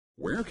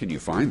Where can you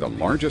find the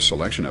largest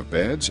selection of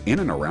beds in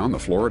and around the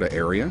Florida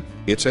area?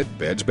 It's at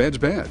Beds, Beds,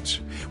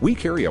 Beds. We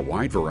carry a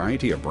wide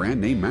variety of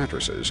brand name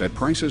mattresses at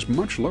prices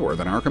much lower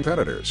than our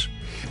competitors.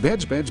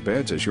 Beds, Beds,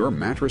 Beds is your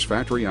mattress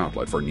factory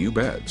outlet for new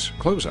beds,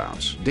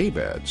 closeouts, day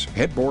beds,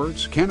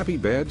 headboards, canopy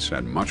beds,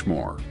 and much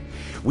more.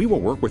 We will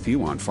work with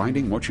you on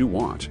finding what you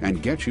want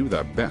and get you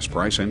the best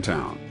price in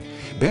town.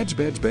 Beds,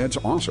 Beds, Beds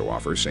also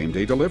offers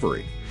same-day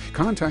delivery.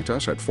 Contact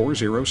us at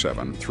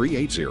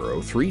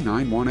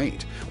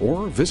 407-380-3918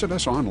 or visit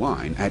us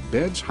online at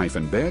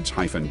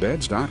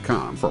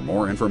beds-beds-beds.com for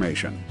more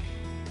information.